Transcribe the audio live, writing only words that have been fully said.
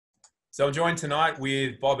So I'm joined tonight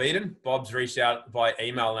with Bob Eden. Bob's reached out by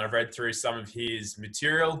email and I've read through some of his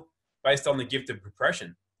material based on the gift of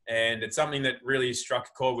depression. And it's something that really struck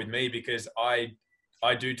a chord with me because I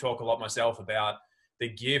do talk a lot myself about the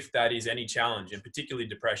gift that is any challenge, and particularly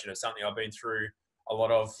depression. It's something I've been through a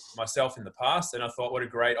lot of myself in the past. And I thought what a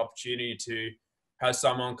great opportunity to have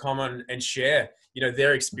someone come on and share,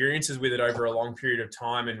 their experiences with it over a long period of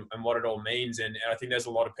time and what it all means. And I think there's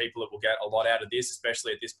a lot of people that will get a lot out of this,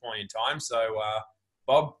 especially at this point in time. So,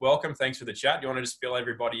 Bob, welcome. Thanks for the chat. Do you want to just fill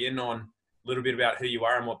everybody in on a little bit about who you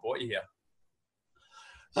are and what brought you here?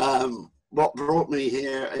 What brought me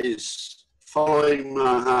here is following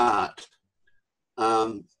my heart.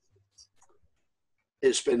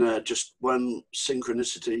 It's been just one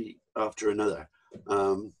synchronicity after another.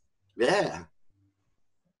 Yeah.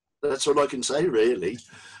 That's all I can say, really.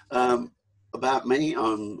 About me,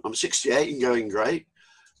 I'm 68 and going great.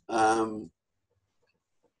 I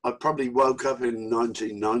probably woke up in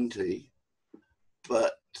 1990,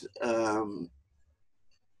 but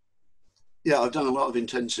yeah, I've done a lot of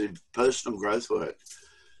intensive personal growth work.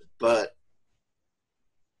 But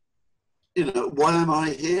why am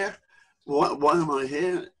I here? Why am I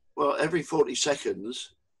here? Well, every 40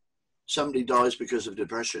 seconds, somebody dies because of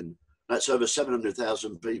depression. That's over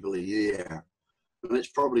 700,000 people a year, and it's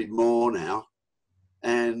probably more now.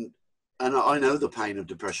 And I know the pain of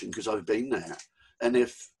depression because I've been there. And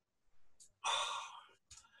if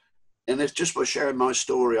just by sharing my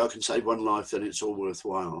story I can save one life, then it's all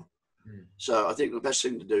worthwhile. So I think the best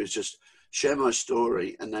thing to do is just share my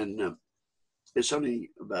story, and then it's only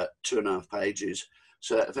about 2.5 pages.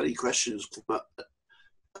 So if any questions come up,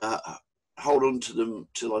 hold on to them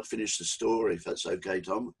till I finish the story, if that's okay,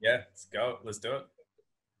 Tom. Yeah, let's go. Let's do it.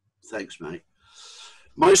 Thanks, mate.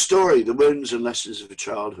 My story, the wounds and lessons of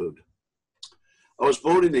childhood. I was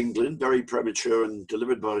born in England, very premature and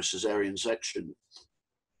delivered by a cesarean section.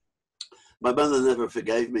 My mother never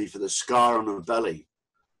forgave me for the scar on her belly.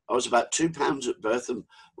 I was about 2 pounds at birth and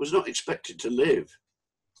was not expected to live.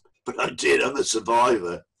 But I did. I'm a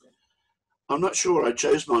survivor. I'm not sure I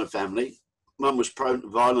chose my family. Mum was prone to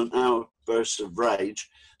violent outbursts of rage.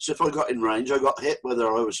 So if I got in range, I got hit whether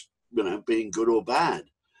I was, being good or bad.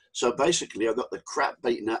 So basically, I got the crap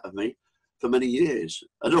beaten out of me for many years.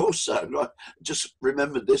 And also, I just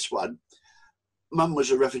remembered this one. Mum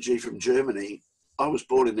was a refugee from Germany. I was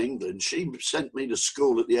born in England. She sent me to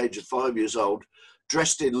school at the age of 5 years old,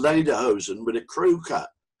 dressed in lederhosen with a crew cut.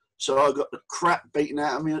 So I got the crap beaten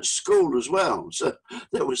out of me at school as well. So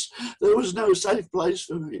there was no safe place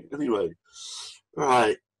for me. Anyway,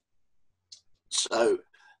 right. So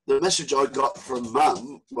the message I got from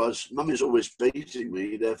Mum was, Mum is always beating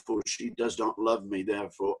me, therefore she does not love me,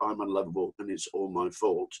 therefore I'm unlovable and it's all my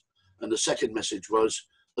fault. And the second message was,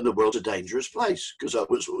 and the world's a dangerous place, because I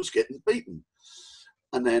was always getting beaten.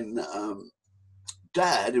 And then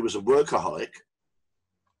Dad, who was a workaholic,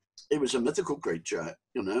 he was a mythical creature,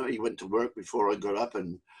 he went to work before I got up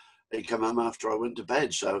and he'd come home after I went to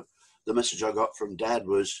bed. So the message I got from Dad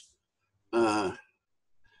was,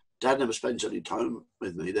 Dad never spends any time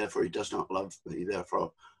with me, therefore he does not love me,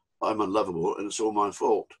 therefore I'm unlovable and it's all my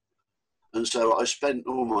fault. And so I spent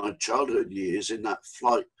all my childhood years in that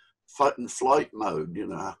fight and flight mode,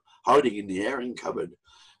 hiding in the airing cupboard.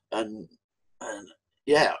 And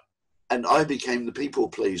yeah. And I became the people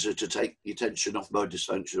pleaser to take the attention off my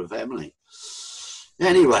dysfunctional family.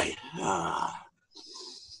 Anyway,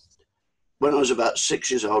 when I was about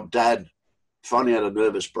 6 years old, Dad finally had a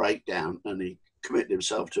nervous breakdown and he committed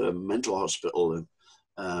himself to a mental hospital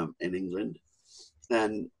in England.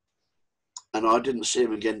 And I didn't see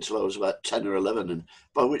him again until I was about 10 or 11. And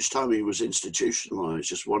by which time he was institutionalized,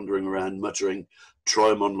 just wandering around muttering,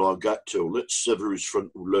 "Trimon largato, let's sever his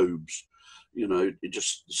frontal lobes."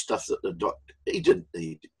 Just stuff that the doctor, he didn't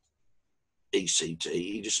need ECT,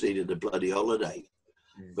 he just needed a bloody holiday.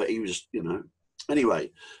 But he was,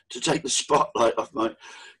 anyway, to take the spotlight off my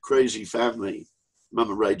crazy family, Mum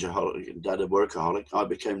a rageaholic and Dad a workaholic, I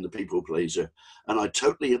became the people pleaser and I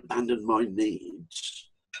totally abandoned my needs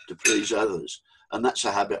to please others. And that's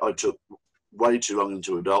a habit I took way too long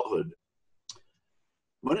into adulthood.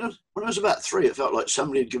 When I was about 3, it felt like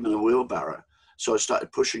somebody had given a wheelbarrow. So I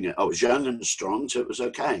started pushing it. I was young and strong, so it was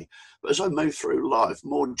okay. But as I moved through life,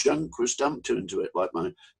 more junk was dumped into it, like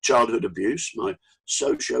my childhood abuse, my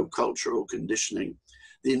socio-cultural conditioning,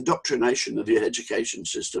 the indoctrination of the education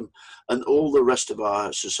system, and all the rest of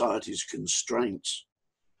our society's constraints.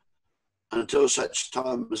 Until such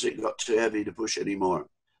time as it got too heavy to push anymore.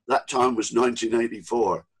 That time was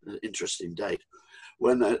 1984, an interesting date,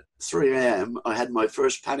 when at 3 a.m. I had my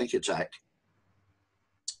first panic attack.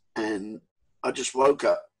 And I just woke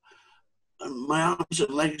up and my arms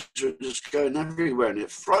and legs were just going everywhere, and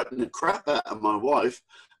it frightened the crap out of my wife,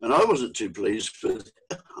 and I wasn't too pleased with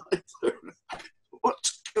it either.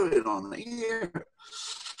 What's going on here?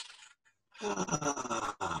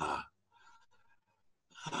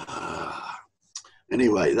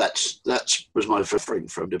 Anyway, that was my suffering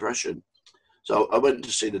from depression. So I went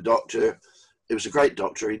to see the doctor. It was a great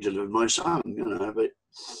doctor. He delivered my son, you know, but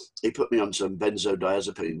he put me on some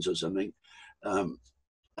benzodiazepines or something.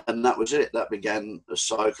 And that was it. That began a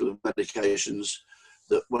cycle of medications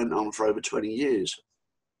that went on for over 20 years.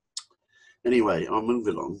 Anyway, I'll move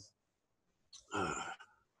along. I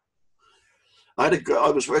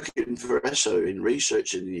was working for ESSO in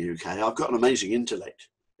research in the UK. I've got an amazing intellect,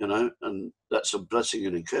 you know, and that's a blessing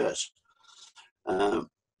and a curse.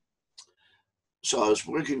 So I was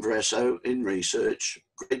working for ESSO in research,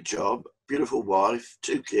 great job, beautiful wife,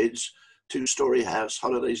 2 kids, 2-story house,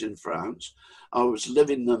 holidays in France. I was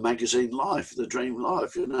living the magazine life, the dream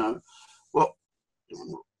life, you know.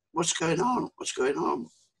 What's going on? What's going on?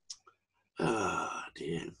 Oh,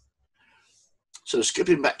 dear. So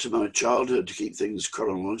skipping back to my childhood to keep things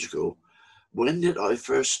chronological, when did I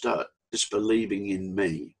first start disbelieving in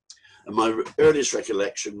me? And my earliest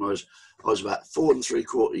recollection was I was about 4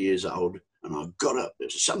 3/4 years old, and I got up. It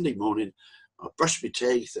was a Sunday morning. I brushed my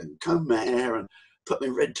teeth and combed my hair and put my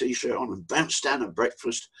red T-shirt on and bounced down at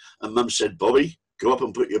breakfast. And Mum said, "Bobby, go up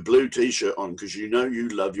and put your blue T-shirt on because you know you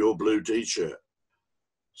love your blue T-shirt."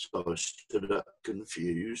 So I stood up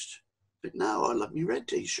confused. But now I love my red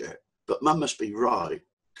T-shirt. But Mum must be right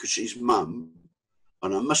because she's Mum,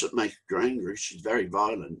 and I mustn't make her angry. She's very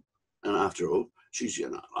violent, and after all, she's, you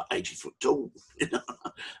know, like 80 foot tall, you know,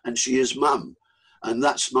 and she is Mum. And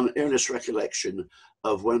that's my earliest recollection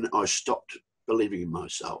of when I stopped believing in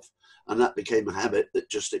myself. And that became a habit that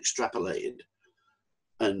just extrapolated.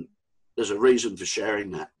 And there's a reason for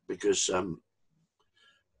sharing that, because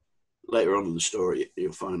later on in the story,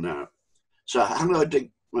 you'll find out. So how did I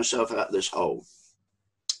dig myself out of this hole?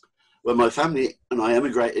 Well, my family and I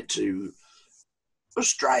emigrated to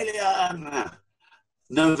Australia,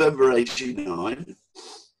 November 89.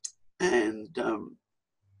 And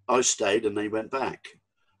I stayed and they went back.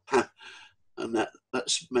 And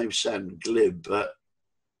that's maybe sound glib, but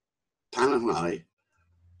Pam and I,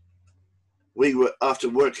 we were, after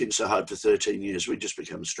working so hard for 13 years, we just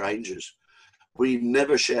become strangers. We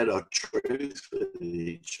never shared our truth with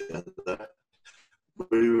each other.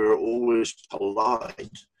 We were always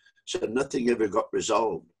polite, so nothing ever got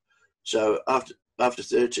resolved. So after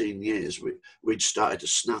 13 years, we'd started to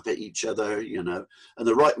snap at each other, you know, and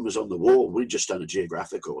the writing was on the wall. We'd just done a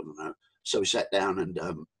geographical, you know. So we sat down and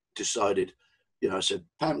decided, you know, I said,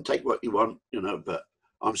 "Pam, take what you want, you know, but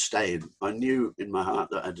I'm staying." I knew in my heart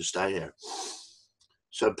that I had to stay here.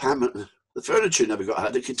 So Pam, the furniture never got out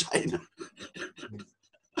of the container.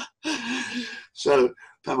 So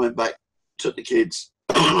Pam went back, took the kids,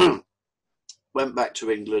 went back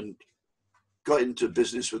to England, got into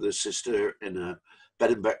business with her sister in a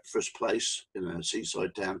bed and breakfast place in a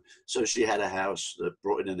seaside town. So she had a house that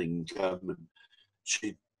brought in an income, and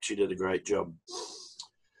she did a great job.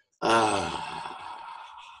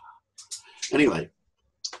 Anyway,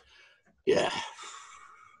 yeah.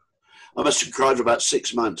 I must have cried for about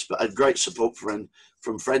 6 months, but I had great support from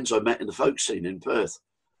friends I met in the folk scene in Perth.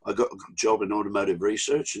 I got a good job in automotive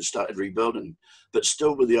research and started rebuilding, but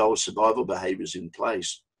still with the old survival behaviours in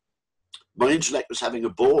place. My intellect was having a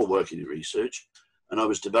ball working in research, and I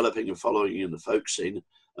was developing a following in the folk scene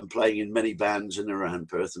and playing in many bands in and around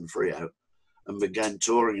Perth and Freo, and began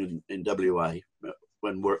touring in WA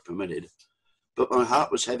when work permitted. But my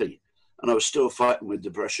heart was heavy, and I was still fighting with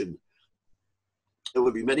depression. It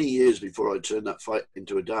would be many years before I turned that fight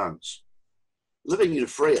into a dance. Living in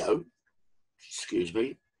Freo,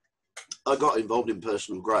 I got involved in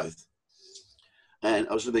personal growth. And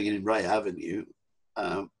I was living in Ray Avenue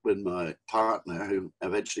with my partner, who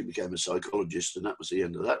eventually became a psychologist, and that was the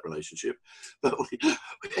end of that relationship. But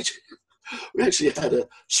we actually had a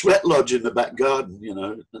sweat lodge in the back garden, you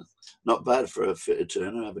know. Not bad for a fitter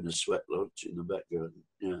turner, having a sweat lodge in the back garden.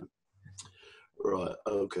 Yeah. Right,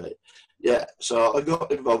 okay. Yeah, so I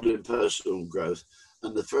got involved in personal growth,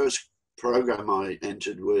 and the first program I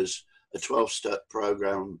entered was a 12-step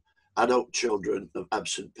program, adult children of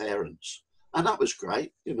absent parents. And that was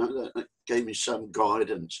great, you know, that gave me some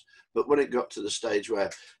guidance. But when it got to the stage where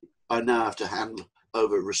I now have to hand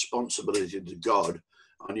over responsibility to God,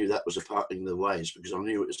 I knew that was a parting of the ways, because I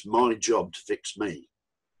knew it was my job to fix me.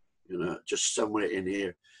 You know, just somewhere in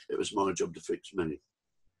here, it was my job to fix me.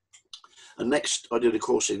 And next, I did a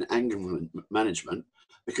course in anger management,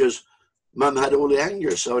 because Mum had all the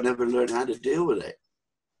anger, so I never learned how to deal with it.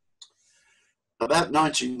 About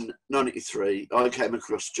 1993, I came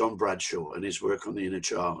across John Bradshaw and his work on the inner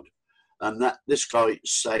child. And this guy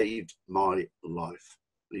saved my life.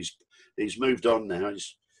 He's moved on now,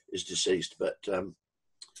 he's deceased. But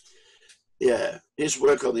yeah, his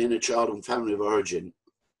work on the inner child and family of origin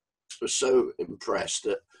was so impressed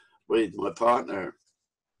that with my partner,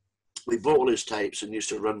 we bought all his tapes and used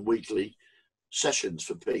to run weekly sessions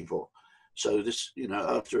for people. So this, you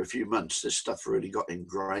know, after a few months, this stuff really got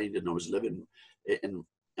ingrained, and I was living it in,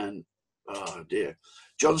 and oh dear.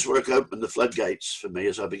 John's work opened the floodgates for me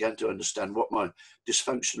as I began to understand what my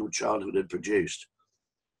dysfunctional childhood had produced.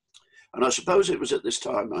 And I suppose it was at this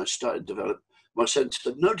time I started to develop my sense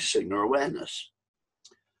of noticing or awareness.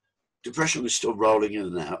 Depression was still rolling in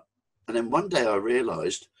and out. And then one day I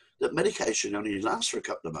realized that medication only lasts for a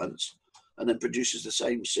couple of months and then produces the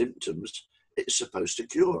same symptoms it's supposed to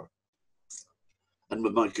cure. And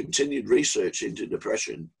with my continued research into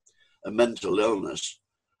depression and mental illness,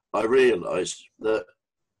 I realized that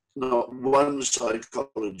not one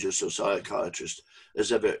psychologist or psychiatrist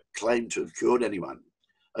has ever claimed to have cured anyone.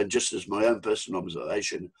 And just as my own personal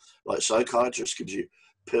observation, like psychiatrists gives you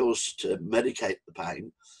pills to medicate the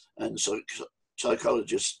pain, and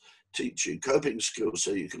psychologists teach you coping skills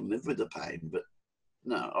so you can live with the pain. But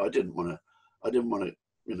no, I didn't want to,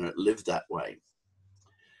 you know, live that way.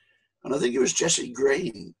 And I think it was Jesse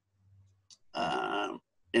Green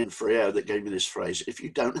in Freo that gave me this phrase: if you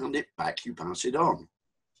don't hand it back, you pass it on.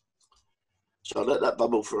 So I let that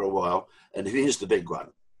bubble for a while, and here's the big one.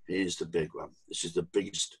 Here's the big one. This is the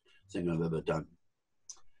biggest thing I've ever done.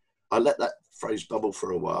 I let that phrase bubble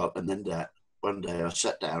for a while, and then one day I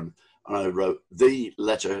sat down and I wrote the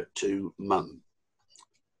letter to Mum.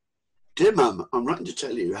 Dear Mum, I'm writing to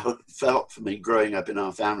tell you how it felt for me growing up in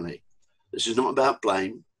our family. This is not about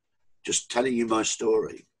blame, just telling you my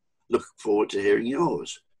story. Look forward to hearing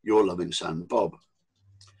yours. Your loving son, Bob.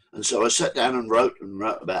 And so I sat down and wrote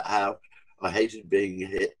about how I hated being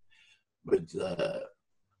hit with a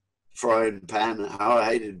frying pan, how I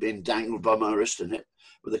hated being dangled by my wrist and hit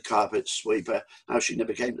with a carpet sweeper, how she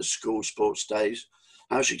never came to school sports days,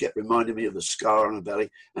 how she kept reminding me of the scar on her belly.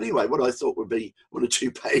 Anyway, what I thought would be 1 or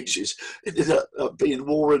 2 pages ended up being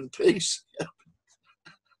War and Peace.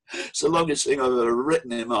 It's the longest thing I've ever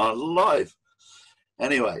written in my life.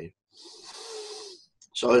 Anyway,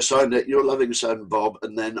 so I signed it, Your loving son, Bob,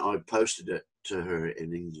 and then I posted it to her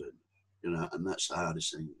in England, you know, and that's the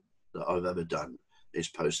hardest thing that I've ever done, is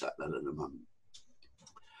post that letter to Mum.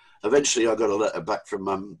 Eventually, I got a letter back from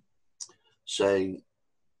Mum saying,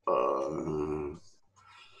 I'm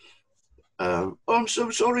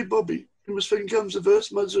so sorry, Bobby. You must think I'm the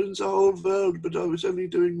first mother in the whole world, but I was only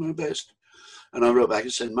doing my best. And I wrote back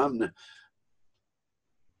and said, Mum,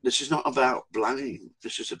 this is not about blame.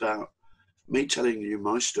 This is about me telling you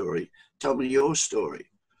my story. Tell me your story.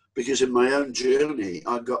 Because in my own journey,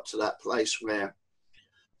 I got to that place where,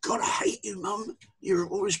 God, I hate you, Mum. You're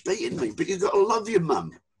always beating me, but you've got to love your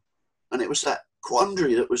Mum. And it was that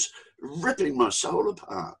quandary that was ripping my soul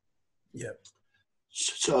apart. Yep.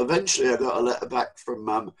 So eventually I got a letter back from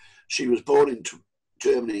Mum. She was born in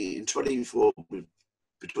Germany in 24,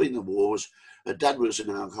 between the wars. Her dad was an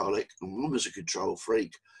alcoholic and Mum was a control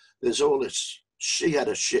freak. There's all this. She had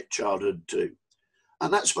a shit childhood too.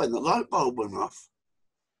 And that's when the light bulb went off.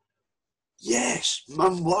 Yes,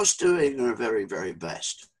 Mum was doing her very, very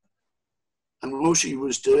best. And all she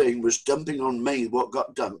was doing was dumping on me what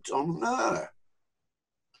got dumped on her.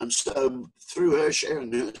 And so through her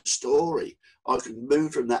sharing her story, I could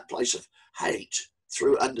move from that place of hate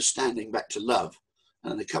through understanding back to love.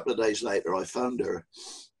 And a couple of days later, I phoned her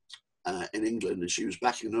in England, and she was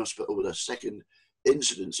back in hospital with a second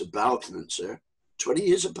incidence of bowel cancer, 20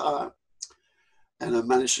 years apart. And I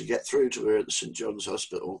managed to get through to her at the St. John's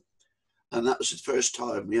Hospital. And that was the first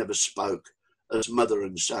time we ever spoke as mother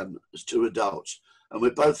and son, as 2 adults. And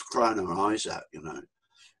we're both crying our eyes out, you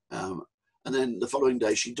know. And then the following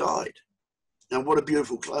day she died. Now, what a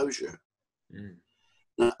beautiful closure. Mm.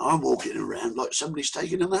 Now, I'm walking around like somebody's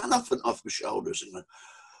taking an elephant off my shoulders and going,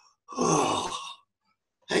 oh,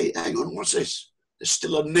 hey, hang on, what's this? There's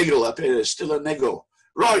still a niggle up here, there's still a niggle.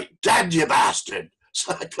 Right, Dad, you bastard.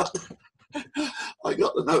 So I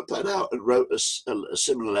got the notepad out and wrote a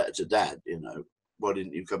similar letter to Dad, you know. Why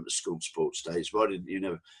didn't you come to school sports days? Why didn't you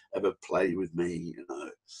never ever play with me, you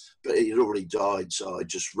know? But he had already died, so I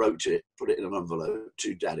just wrote it, put it in an envelope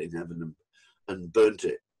to Dad in heaven and burnt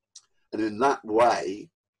it. And in that way,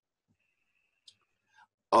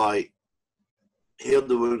 I healed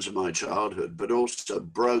the wounds of my childhood, but also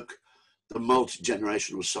broke the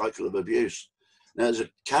multi-generational cycle of abuse. Now, there's a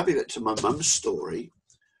caveat to my mum's story.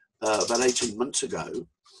 About 18 months ago,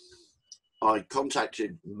 I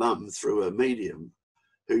contacted Mum through a medium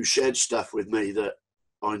who shared stuff with me that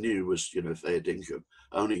I knew was, you know, fair dinkum,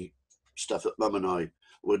 only stuff that Mum and I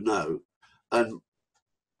would know. And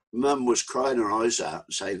Mum was crying her eyes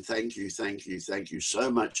out saying, thank you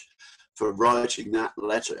so much for writing that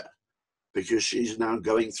letter, because she's now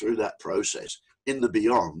going through that process in the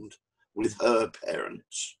beyond with her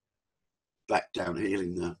parents, back down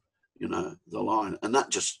healing the, you know, the line. And that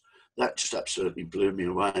just absolutely blew me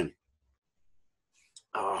away.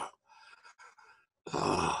 Oh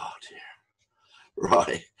dear.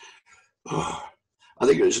 Right. Oh, I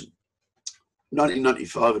think it was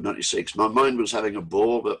 1995 and 96. My mind was having a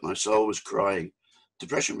ball, but my soul was crying.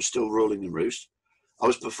 Depression was still ruling the roost. I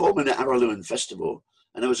was performing at Araluen Festival,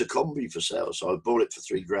 and there was a combi for sale, so I bought it for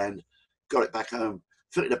 $3,000, got it back home,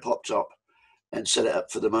 fitted a pop top, and set it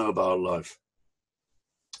up for the mobile life.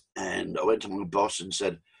 And I went to my boss and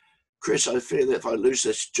said, Chris, I fear that if I lose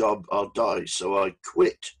this job, I'll die. So I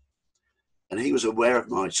quit. And he was aware of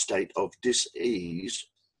my state of dis-ease.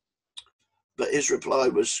 But his reply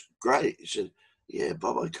was great. He said, yeah,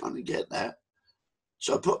 Bob, I kind of get that.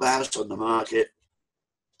 So I put the house on the market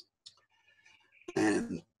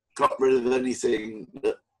and got rid of anything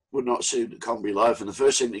that would not suit the combi life. And the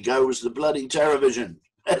first thing to go was the bloody television.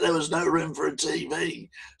 There was no room for a TV.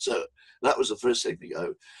 So that was the first thing to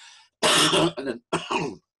go. And then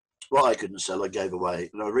what I couldn't sell, I gave away.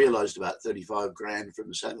 And I realized about 35 grand from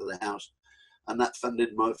the sale of the house. And that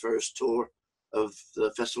funded my first tour of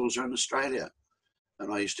the festivals around Australia.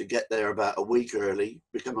 And I used to get there about a week early,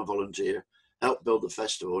 become a volunteer, help build the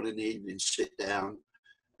festival, and in the evening sit down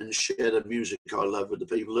and share the music I love with the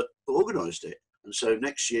people that organised it. And so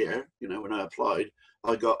next year, you know, when I applied,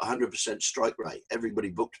 I got 100% strike rate. Everybody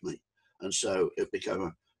booked me. And so it became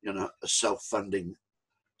a, you know, a self-funding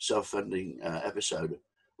episode.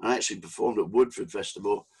 I actually performed at Woodford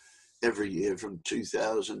Festival every year from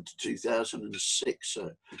 2000 to 2006.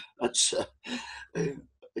 So that's a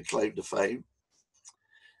claim to fame.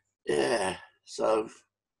 Yeah. So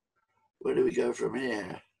where do we go from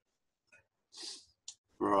here?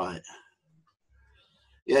 Right.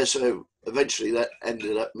 Yeah. So eventually that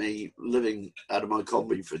ended up me living out of my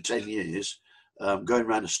combi for 10 years, going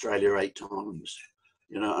around Australia 8 times,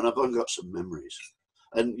 you know, and I've only got some memories.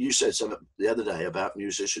 And you said something the other day about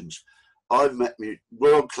musicians. I've met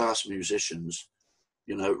world-class musicians,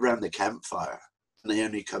 you know, around the campfire, and they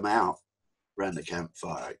only come out around the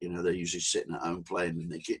campfire. You know, they're usually sitting at home playing in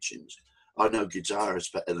their kitchens. I know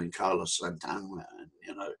guitarists better than Carlos Santana, and,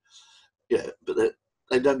 you know, yeah, but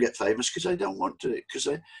they don't get famous because they don't want to, because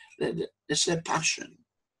it's their passion,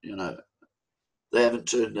 you know. They haven't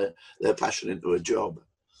turned their passion into a job.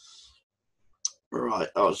 Right,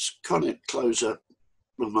 I was kind of close up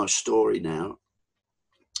with my story now.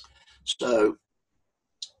 So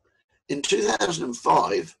in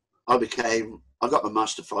 2005, I got my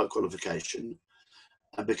Master 5 qualification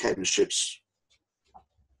and became a ship's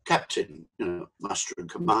captain, you know, master and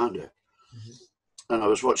commander. Mm-hmm. And I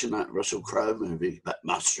was watching that Russell Crowe movie, that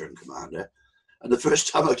Master and Commander. And the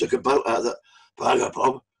first time I took a boat out, I thought,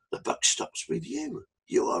 Bob, the buck stops with you.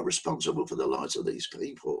 You are responsible for the lives of these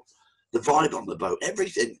people. The vibe on the boat,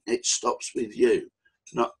 everything, it stops with you.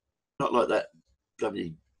 Not like that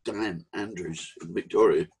bloody Dan Andrews in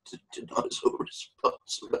Victoria denies all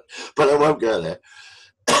responsibility. But I won't go there.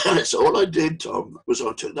 So all I did, Tom, was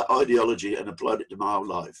I took that ideology and applied it to my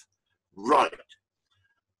life. Right.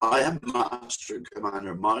 I am master and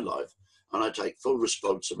commander of my life, and I take full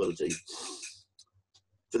responsibility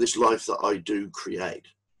for this life that I do create.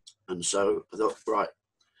 And so I thought, right,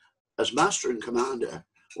 as master and commander,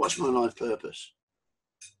 what's my life purpose?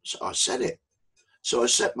 So I said it. So I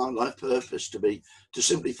set my life purpose to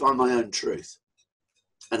simply find my own truth.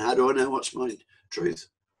 And how do I know what's my truth?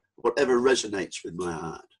 Whatever resonates with my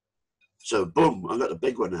heart. So boom, I got the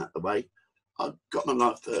big one out of the way. I got my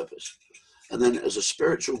life purpose. And then as a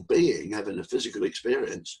spiritual being having a physical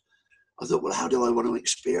experience, I thought, well, how do I want to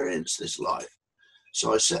experience this life?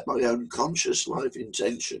 So I set my own conscious life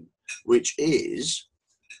intention, which is,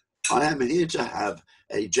 I am here to have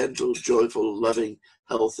a gentle, joyful, loving,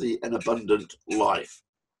 healthy, and abundant life.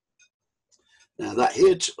 Now that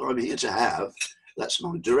I'm here to have, that's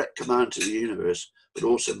my direct command to the universe, but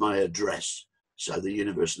also my address, so the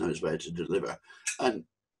universe knows where to deliver. And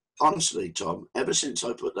honestly, Tom, ever since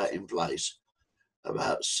I put that in place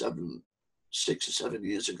about 6 or 7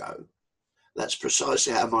 years ago, that's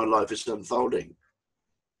precisely how my life is unfolding.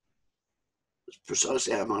 It's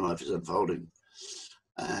precisely how my life is unfolding.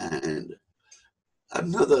 And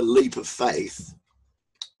another leap of faith,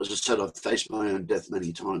 as I said, I've faced my own death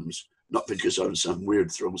many times, not because I'm some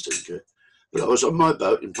weird thrill seeker, But I was on my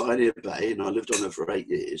boat in Pioneer Bay, and I lived on her for 8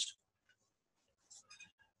 years.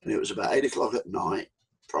 And it was about 8 o'clock at night,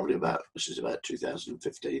 this is about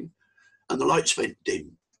 2015, and the lights went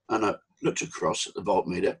dim. And I looked across at the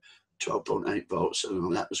voltmeter, 12.8 volts,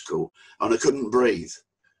 and that was cool. And I couldn't breathe.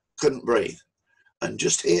 And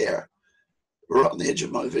just here, right on the edge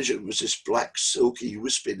of my vision, was this black, silky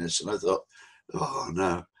wispiness. And I thought, oh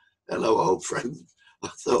no, hello, old friend. I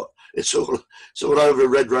thought, it's all over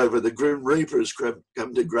Red Rover. The Grim Reaper has come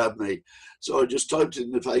to grab me. So I just typed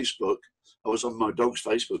in the Facebook. I was on my dog's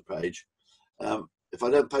Facebook page. If I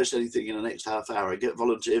don't post anything in the next half hour, I get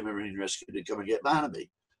volunteer marine rescue to come and get Barnaby.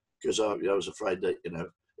 Because I was afraid that,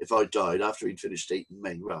 if I died after he'd finished eating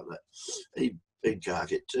me, well, he'd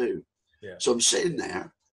cark it too. Yeah. So I'm sitting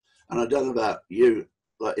there, and I don't know about you,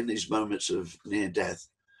 like in these moments of near death,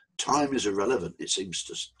 time is irrelevant. It seems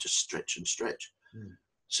to just stretch and stretch. Mm.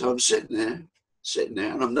 So I'm sitting there,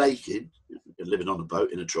 and I'm naked, living on a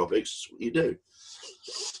boat in the tropics. That's what you do.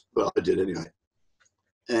 Well, I did anyway.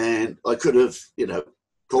 And I could have,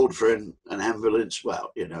 called for an ambulance.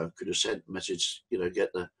 Well, could have sent a message,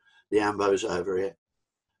 get the ambos over here.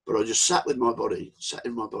 But I just sat in my body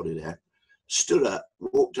there, stood up,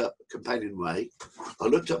 walked up the companionway. I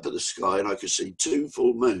looked up at the sky and I could see 2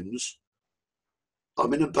 full moons.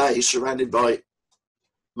 I'm in a bay surrounded by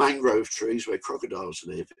mangrove trees where crocodiles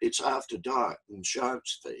live. It's after dark and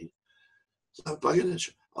sharks feed. So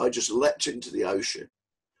I just leapt into the ocean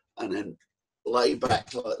and then lay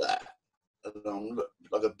back like that. And I'm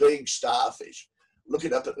like a big starfish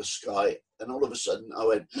looking up at the sky, and all of a sudden I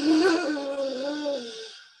went,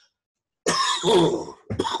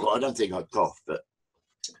 I don't think I coughed, but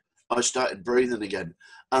I started breathing again.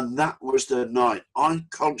 And that was the night I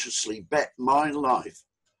consciously bet my life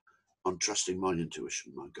on trusting my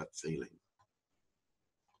intuition, my gut feeling.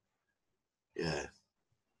 Yeah.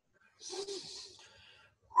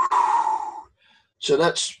 So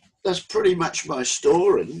that's pretty much my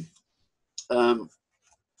story.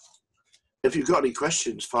 If you've got any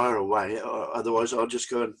questions, fire away. Otherwise, I'll just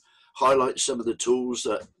go and highlight some of the tools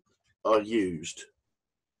that I used.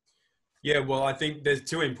 Yeah, well, I think there's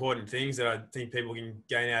 2 important things that I think people can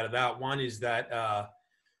gain out of that. One is that,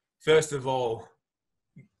 first of all,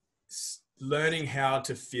 learning how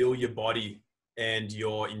to feel your body and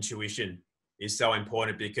your intuition is so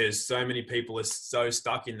important, because so many people are so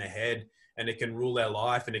stuck in their head, and it can rule their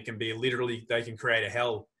life, and it can be literally, they can create a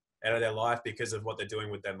hell out of their life because of what they're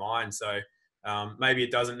doing with their mind. So maybe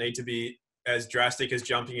it doesn't need to be as drastic as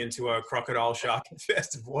jumping into a crocodile shark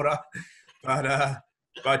infested water,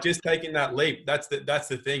 but just taking that leap. That's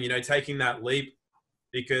the thing, taking that leap,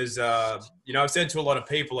 because I've said to a lot of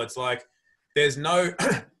people, it's like, there's no,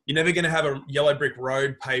 you're never going to have a yellow brick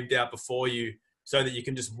road paved out before you so that you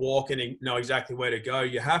can just walk and know exactly where to go.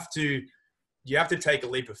 You have to take a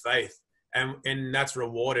leap of faith. And that's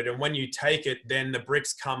rewarded. And when you take it, then the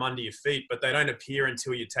bricks come under your feet, but they don't appear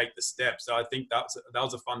until you take the step. So I think that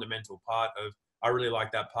was a fundamental part of, I really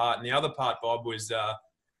like that part. And the other part, Bob, was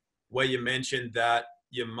where you mentioned that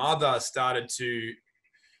your mother started to,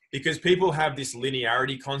 because people have this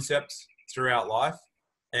linearity concept throughout life.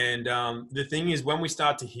 And the thing is, when we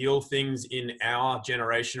start to heal things in our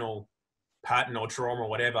generational pattern or trauma or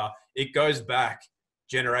whatever, it goes back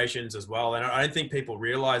generations as well. And I don't think people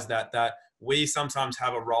realize that we sometimes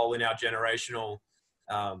have a role in our generational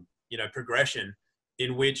progression,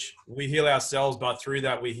 in which we heal ourselves, but through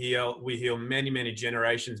that we heal many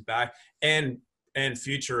generations back and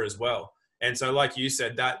future as well. And so, like you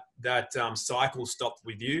said, that cycle stopped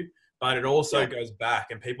with you, but it also goes back.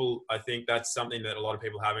 And people, I think that's something that a lot of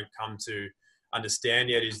people haven't come to understand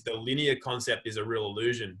yet, is the linear concept is a real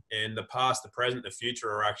illusion, and the past, the present, the future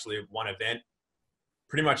are actually one event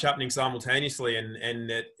pretty much happening simultaneously, and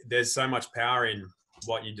that there's so much power in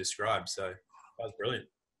what you described. So that was brilliant.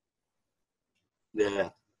 Yeah.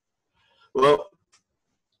 Well,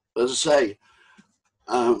 as I say,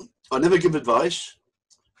 I never give advice,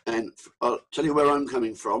 and I'll tell you where I'm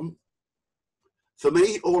coming from. For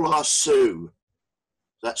me, all are Sue.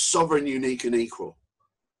 That's sovereign, unique, and equal.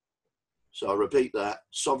 So I repeat that: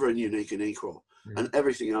 sovereign, unique, and equal. Mm-hmm. And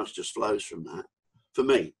everything else just flows from that. For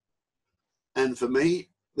me. And for me,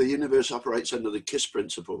 the universe operates under the KISS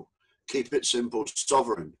principle. Keep it simple,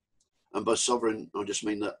 sovereign. And by sovereign, I just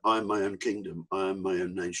mean that I am my own kingdom. I am my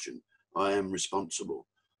own nation. I am responsible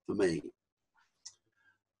for me.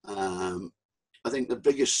 I think the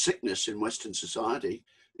biggest sickness in Western society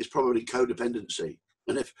is probably codependency.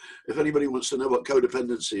 And if anybody wants to know what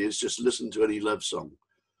codependency is, just listen to any love song.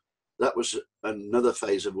 That was another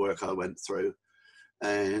phase of work I went through.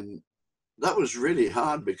 And that was really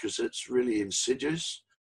hard because it's really insidious.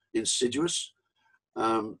 insidious.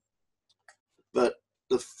 But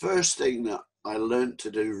the first thing that I learned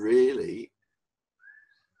to do really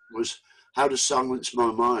was how to silence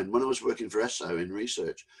my mind. When I was working for ESSO in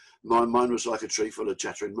research, my mind was like a tree full of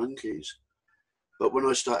chattering monkeys. But when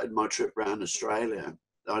I started my trip around Australia,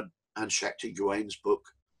 I had Shakti Gawain's book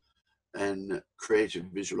and creative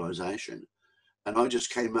visualization. And I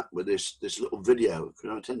just came up with this little video,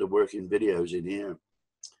 because I tend to work in videos in here.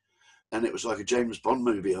 And it was like a James Bond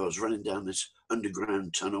movie. I was running down this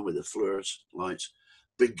underground tunnel with the fluorescent lights,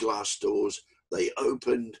 big glass doors. They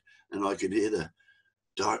opened and I could hear the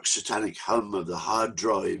dark satanic hum of the hard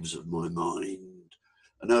drives of my mind.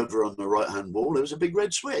 And over on the right-hand wall, there was a big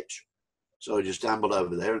red switch. So I just ambled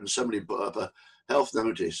over there and somebody put up a health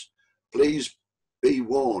notice. Please be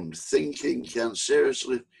warned, thinking can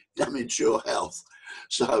seriously damage your health.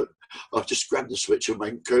 So I just grabbed the switch and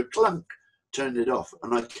went clunk, turned it off.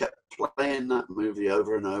 And I kept playing that movie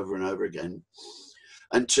over and over and over again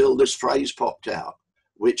until this phrase popped out,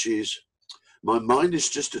 which is, my mind is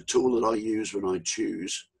just a tool that I use when I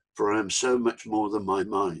choose, for I am so much more than my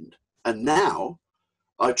mind. And now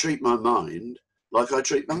I treat my mind like I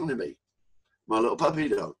treat Barnaby, my little puppy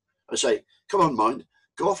dog. I say, come on, mind,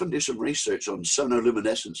 go off and do some research on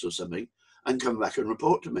sonoluminescence or something and come back and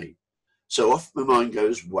report to me. So off my mind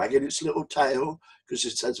goes, wagging its little tail, because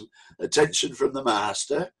it has attention from the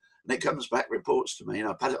master, and it comes back, reports to me, and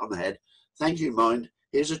I pat it on the head. Thank you, mind.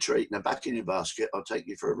 Here's a treat. Now back in your basket. I'll take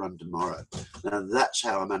you for a run tomorrow. Now that's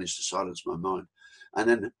how I managed to silence my mind. And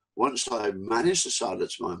then once I managed to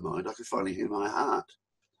silence my mind, I could finally hear my heart.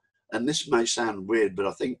 And this may sound weird, but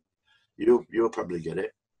I think you'll probably get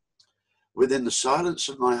it. Within the silence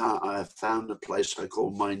of my heart, I have found a place I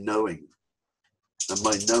call my knowing. And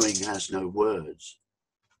my knowing has no words.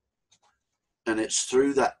 And it's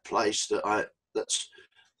through that place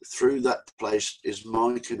through that place is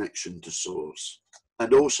my connection to source.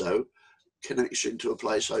 And also connection to a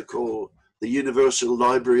place I call the universal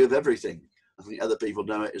library of everything. I think other people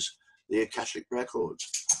know it as the Akashic Records.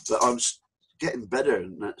 But I'm getting better,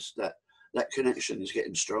 and that connection is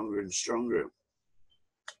getting stronger and stronger.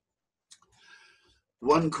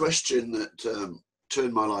 One question that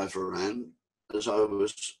turned my life around as I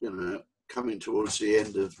was, coming towards the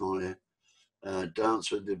end of my dance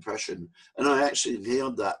with depression, and I actually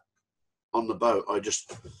nailed that on the boat.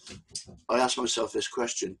 I asked myself this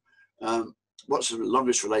question: what's the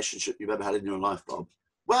longest relationship you've ever had in your life, Bob?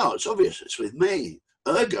 Well, it's obvious, it's with me.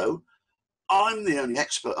 Ergo, I'm the only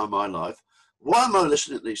expert on my life. Why am I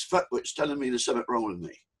listening to these fuckwits telling me there's something wrong with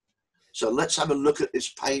me? So let's have a look at this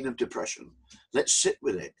pain of depression. Let's sit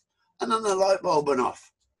with it. And then the light bulb went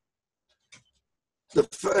off. The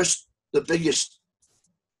biggest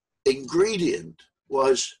ingredient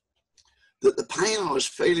was that the pain I was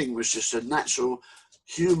feeling was just a natural,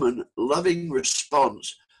 human, loving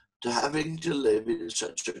response to having to live in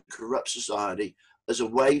such a corrupt society as a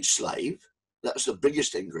wage slave. That's the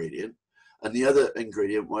biggest ingredient. And the other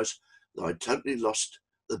ingredient was that I totally lost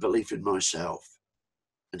the belief in myself.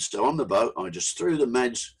 And so on the boat, I just threw the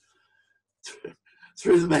meds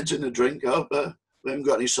in the drink. Oh, we haven't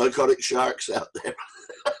got any psychotic sharks out there.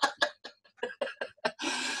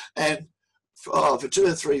 And for 2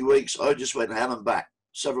 or 3 weeks, I just went hell and back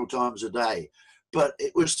several times a day. But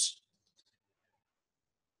it was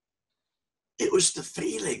the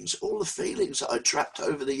feelings, all the feelings that I trapped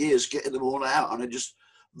over the years, getting them all out. And I just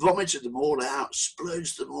vomited them all out,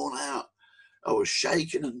 splurged them all out. I was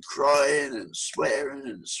shaking and crying and swearing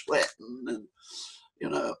and sweating, and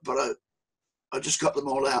but I just got them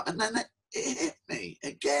all out. And then it hit me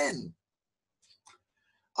again.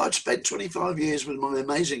 I'd spent 25 years with my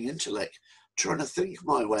amazing intellect trying to think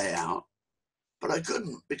my way out, but I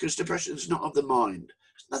couldn't, because depression is not of the mind.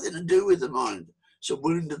 It's nothing to do with the mind. It's a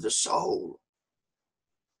wound of the soul,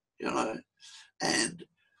 and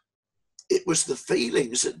it was the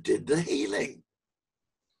feelings that did the healing.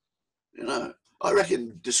 I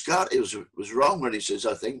reckon Descartes was wrong when he says,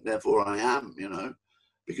 I think, therefore I am,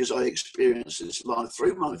 because I experienced this life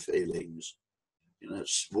through my feelings,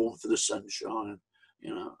 it's warmth of the sunshine,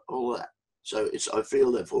 all that. So I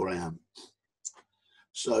feel, therefore I am.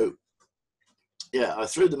 So, yeah, I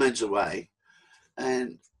threw the meds away,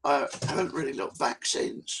 and I haven't really looked back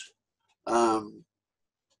since.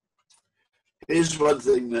 Here's one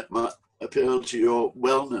thing that might appeal to your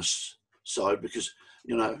wellness side, because,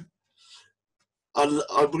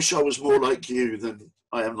 I wish I was more like you than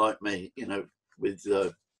I am like me, with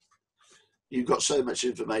you've got so much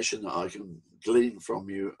information that I can glean from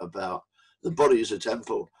you about the body as a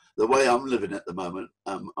temple. The way I'm living at the moment,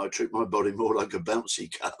 I treat my body more like a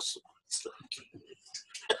bouncy castle.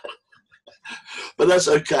 But that's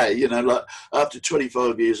okay. You know, like after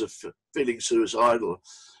 25 years of feeling suicidal,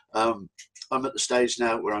 I'm at the stage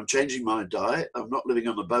now where I'm changing my diet. I'm not living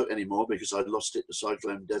on the boat anymore because I lost it to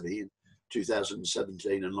Cyclone Debbie in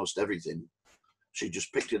 2017 and lost everything. She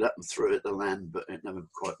just picked it up and threw it at the land, but it never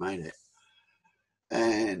quite made it.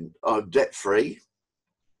 And I'm debt free.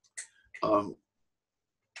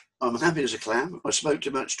 I'm happy as a clam. I smoke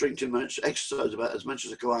too much, drink too much, exercise about as much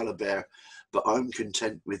as a koala bear, but I'm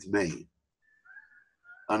content with me.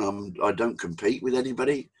 And I don't compete with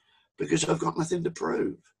anybody because I've got nothing to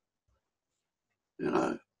prove, you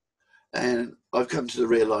know. And I've come to the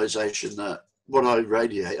realization that what I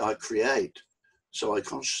radiate, I create. So I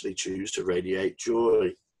consciously choose to radiate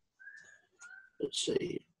joy. Let's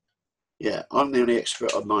see. Yeah, I'm the only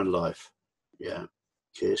expert on my life. Yeah,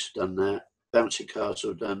 Kiss, done that. Bouncy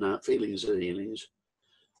Castle, done that. Feelings and healings.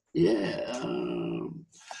 Yeah.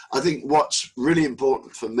 I think what's really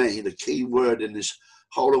important for me, the key word in this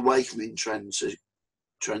whole awakening transition,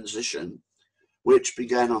 which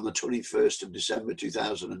began on the 21st of December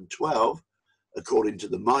 2012, according to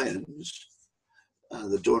the Mayans,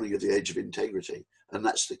 the dawning of the age of integrity. And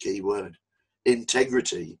that's the key word.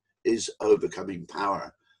 Integrity is overcoming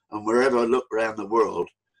power. And wherever I look around the world,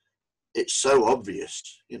 it's so obvious,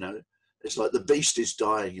 you know. It's like the beast is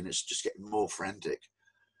dying and it's just getting more frantic.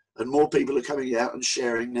 And more people are coming out and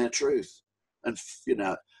sharing their truth and, you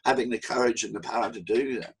know, having the courage and the power to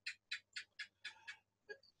do that.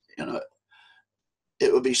 You know,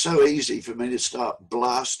 it would be so easy for me to start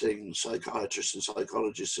blasting psychiatrists and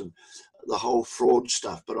psychologists and the whole fraud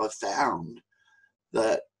stuff. But I found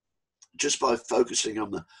that just by focusing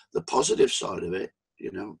on the positive side of it,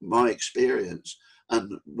 you know, my experience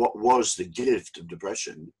and what was the gift of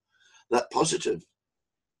depression, that positive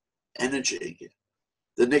energy,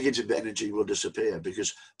 the negative energy will disappear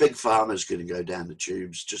because big pharma's going to go down the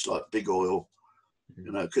tubes, just like big oil,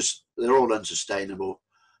 you know, because they're all unsustainable,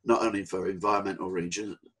 not only for environmental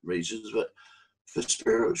reasons, but for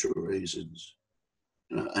spiritual reasons.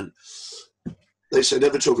 You know, and they say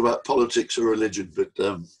never talk about politics or religion, but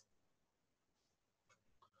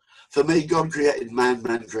for me, God created man,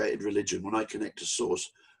 man created religion. When I connect to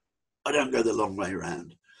source, I don't go the long way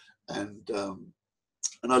around. And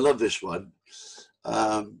I love this one.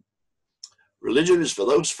 Religion is for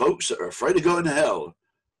those folks that are afraid of going to hell,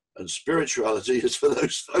 and spirituality is for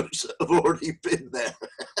those folks that have already been there.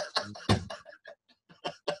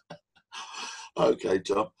 Okay,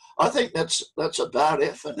 Tom. I think that's about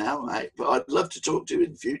it for now, mate. But I'd love to talk to you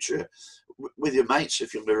in future with your mates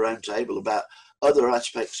if you're on the round table about other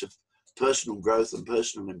aspects of personal growth and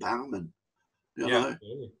personal empowerment. You know?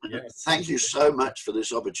 Yeah. Thank you so much for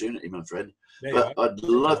this opportunity, my friend. Yeah, but I'd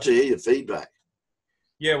love to hear your feedback.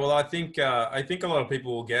 Yeah, well, I think a lot of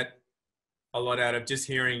people will get a lot out of just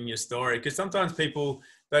hearing your story, because sometimes people,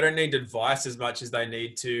 they don't need advice as much as they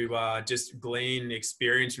need to just glean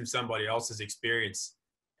experience from somebody else's experience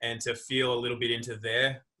and to feel a little bit into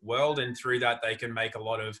their world. And through that, they can make a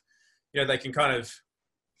lot of, you know, they can kind of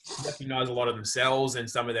recognize a lot of themselves and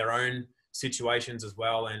some of their own situations as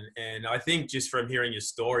well. And I think just from hearing your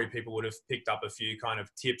story, people would have picked up a few kind of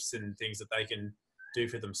tips and things that they can do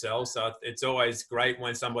for themselves. So it's always great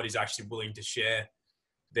when somebody's actually willing to share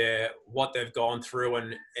what they've gone through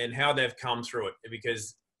and how they've come through it,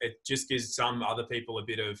 because it just gives some other people a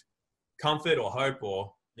bit of comfort or hope,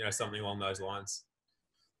 or, you know, something along those lines.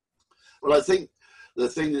 Well, I think the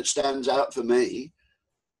thing that stands out for me,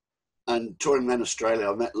 and touring around Australia,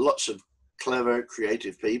 I've met lots of clever,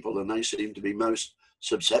 creative people, and they seem to be most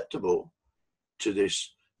susceptible to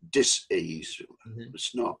this dis-ease. Mm-hmm.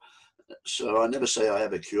 It's not. So I never say I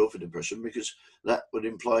have a cure for depression, because that would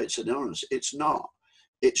imply it's an illness. It's not.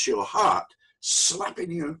 It's your heart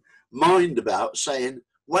slapping your mind about, saying,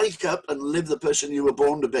 wake up and live the person you were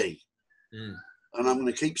born to be. Mm. And I'm going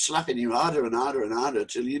to keep slapping you harder and harder and harder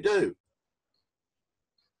till you do.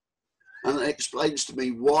 And it explains to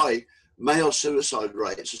me why male suicide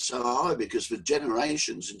rates are so high, because for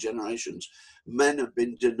generations and generations, men have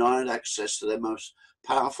been denied access to their most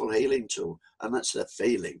powerful healing tool, and that's their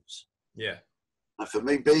feelings. Yeah. And for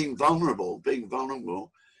me, being vulnerable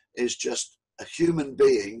is just a human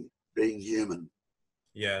being human.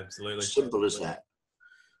 Yeah, absolutely. Simple as that.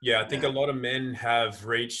 Yeah, I think a lot of men have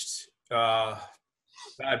reached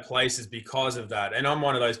bad places because of that. And I'm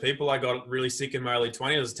one of those people. I got really sick in my early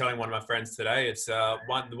 20s. I was telling one of my friends today, it's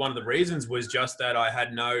one of the reasons was just that I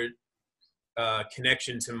had no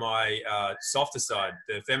connection to my softer side,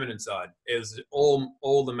 the feminine side. It was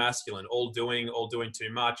all the masculine, all doing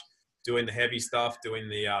too much, doing the heavy stuff, doing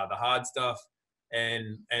the hard stuff,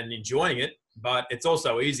 and enjoying it. But it's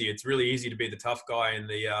also easy. It's really easy to be the tough guy and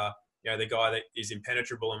the you know, the guy that is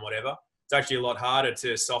impenetrable and whatever. It's actually a lot harder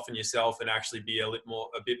to soften yourself and actually be a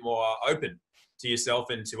bit more open to yourself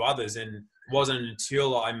and to others. And it wasn't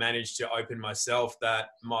until I managed to open myself that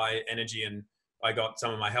my energy and I got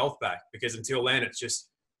some of my health back, because until then it's just,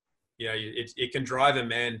 you know, it can drive a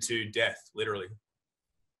man to death, literally.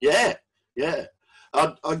 Yeah, yeah.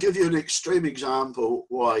 I'll give you an extreme example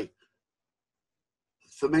why.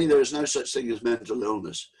 For me, there is no such thing as mental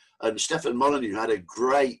illness. And Stefan Molyneux had a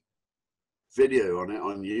great video on it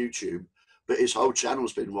on YouTube, but his whole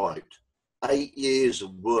channel's been wiped. 8 years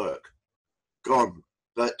of work gone.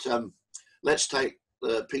 But let's take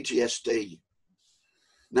the PTSD.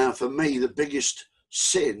 Now, for me, the biggest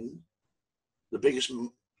sin, the biggest,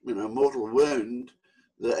 mortal wound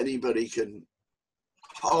that anybody can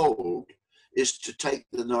hold is to take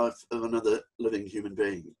the knife of another living human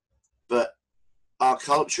being. But our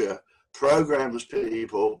culture programs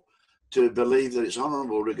people to believe that it's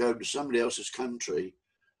honorable to go to somebody else's country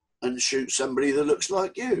and shoot somebody that looks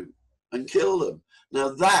like you and kill them. Now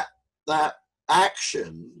that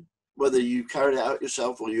action, whether you carried it out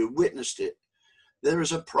yourself or you witnessed it, there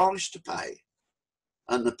is a price to pay.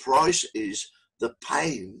 And the price is the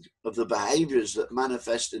pain of the behaviors that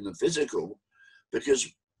manifest in the physical because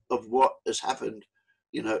of what has happened,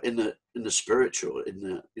 in the spiritual,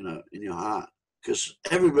 in your heart. Because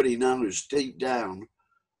everybody knows deep down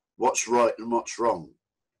what's right and what's wrong.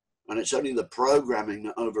 And it's only the programming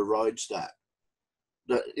that overrides that.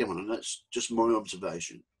 That's just my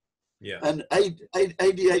observation. Yeah. And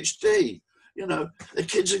ADHD, the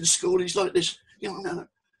kid's in school, he's like this, when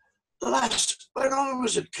I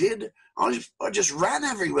was a kid, I just ran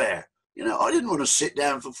everywhere. I didn't want to sit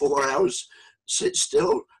down for 4 hours, sit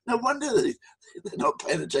still. No wonder they're not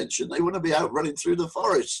paying attention. They want to be out running through the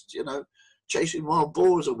forest, chasing wild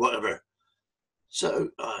boars or whatever. So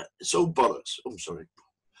it's all bollocks. I'm sorry,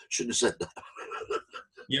 shouldn't have said that.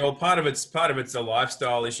 Yeah, well, part of it's a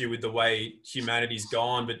lifestyle issue with the way humanity's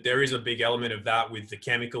gone, but there is a big element of that with the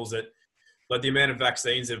chemicals that, like the amount of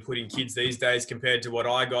vaccines that are put in kids these days compared to what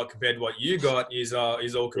I got, compared to what you got, is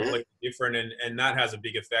all completely different, and that has a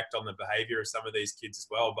big effect on the behaviour of some of these kids as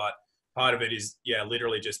well. But part of it is,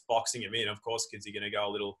 literally just boxing them in. Of course, kids are going to go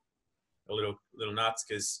a little nuts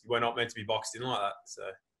because we're not meant to be boxed in like that. So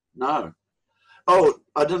no. Oh,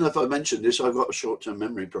 I don't know if I mentioned this. I've got a short-term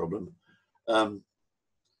memory problem.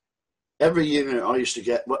 Every year I used to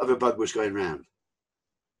get whatever bug was going around.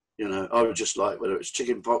 I was just like, whether it's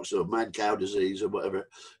chicken pox or mad cow disease or whatever,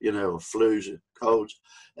 or flus or colds.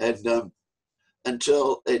 And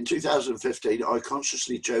until in 2015, I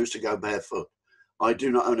consciously chose to go barefoot. I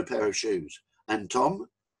do not own a pair of shoes. And Tom,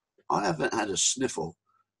 I haven't had a sniffle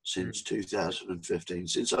since 2015,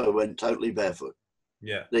 since I went totally barefoot.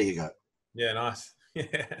 Yeah. There you go. Yeah, nice.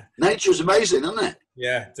 Yeah. Nature's amazing, isn't it?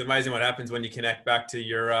 Yeah, it's amazing what happens when you connect back to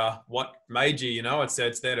your what made you. It's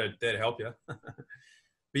there to help you.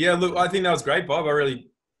 But yeah, look, I think that was great, Bob. I really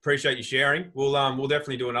appreciate you sharing. We'll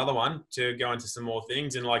definitely do another one to go into some more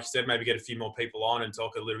things, and like you said, maybe get a few more people on and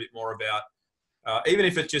talk a little bit more about, even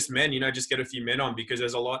if it's just men, just get a few men on, because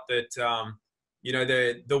there's a lot that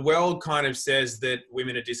the world kind of says that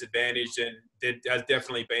women are disadvantaged, and there has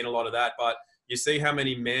definitely been a lot of that. But you see how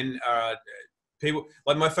many men people,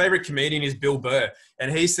 like my favorite comedian is Bill Burr,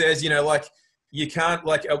 and he says, you can't,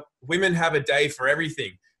 women have a day for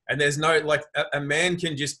everything. And there's no, a man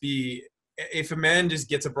can just be, if a man just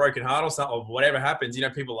gets a broken heart or something, or whatever happens,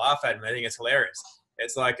 people laugh at him. They think it's hilarious.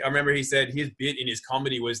 It's like, I remember he said his bit in his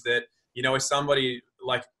comedy was that, if somebody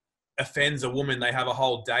offends a woman, they have a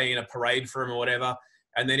whole day in a parade for him or whatever.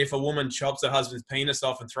 And then if a woman chops her husband's penis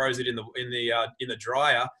off and throws it in the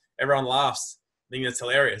dryer, everyone laughs. I think that's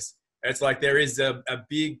hilarious. It's like there is a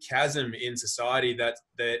big chasm in society that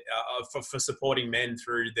for supporting men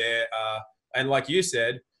through their, and like you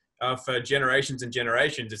said, for generations and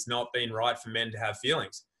generations, it's not been right for men to have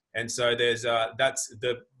feelings. And so that's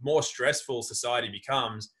the more stressful society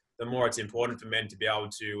becomes, the more it's important for men to be able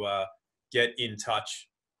to get in touch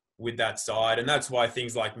with that side. And that's why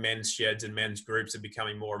things like men's sheds and men's groups are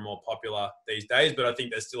becoming more and more popular these days. But I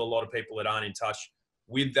think there's still a lot of people that aren't in touch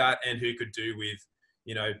with that, and who could do with,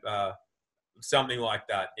 something like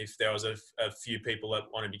that. If there was a few people that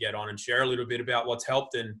wanted to get on and share a little bit about what's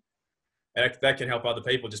helped, and that can help other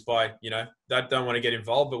people just by, that don't want to get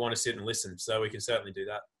involved, but want to sit and listen. So we can certainly do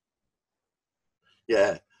that.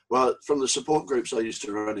 Yeah. Well, from the support groups I used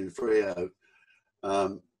to run in Frio,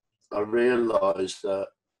 I realised that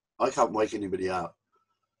I can't wake anybody up.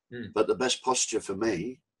 But the best posture for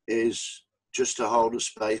me is just to hold a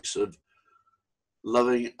space of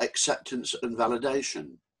loving acceptance and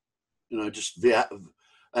validation.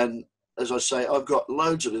 And as I say, I've got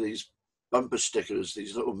loads of these bumper stickers,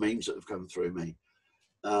 these little memes that have come through me.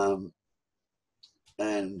 And,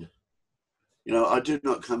 you know, I do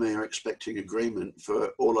not come here expecting agreement, for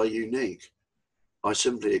all are unique. I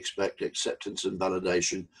simply expect acceptance and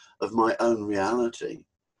validation of my own reality.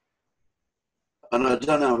 And I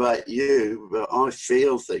don't know about you, but I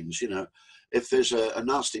feel things, you know. If there's a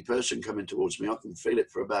nasty person coming towards me, I can feel it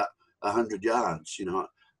for about 100 yards, you know.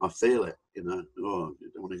 I feel it, you know. Oh, I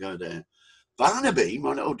don't want to go there. Barnaby,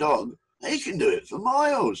 my little dog, he can do it for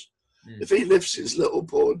miles. If he lifts his little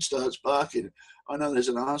paw and starts barking, I know there's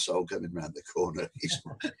an arsehole coming round the corner. He's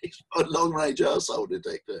a long-range arsehole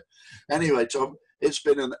detector. Anyway, Tom, it's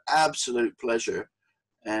been an absolute pleasure.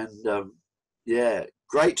 And, yeah,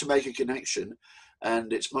 great to make a connection.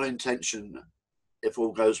 And it's my intention, if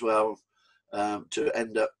all goes well, to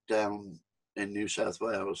end up down in New South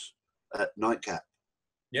Wales at Nightcap.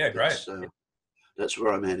 Yeah, great. That's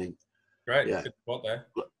where I'm heading. Great. Yeah. Good spot there.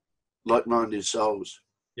 Like-minded souls.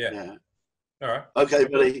 Yeah. All right. Okay,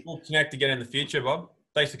 buddy. We'll connect again in the future, Bob.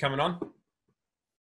 Thanks for coming on.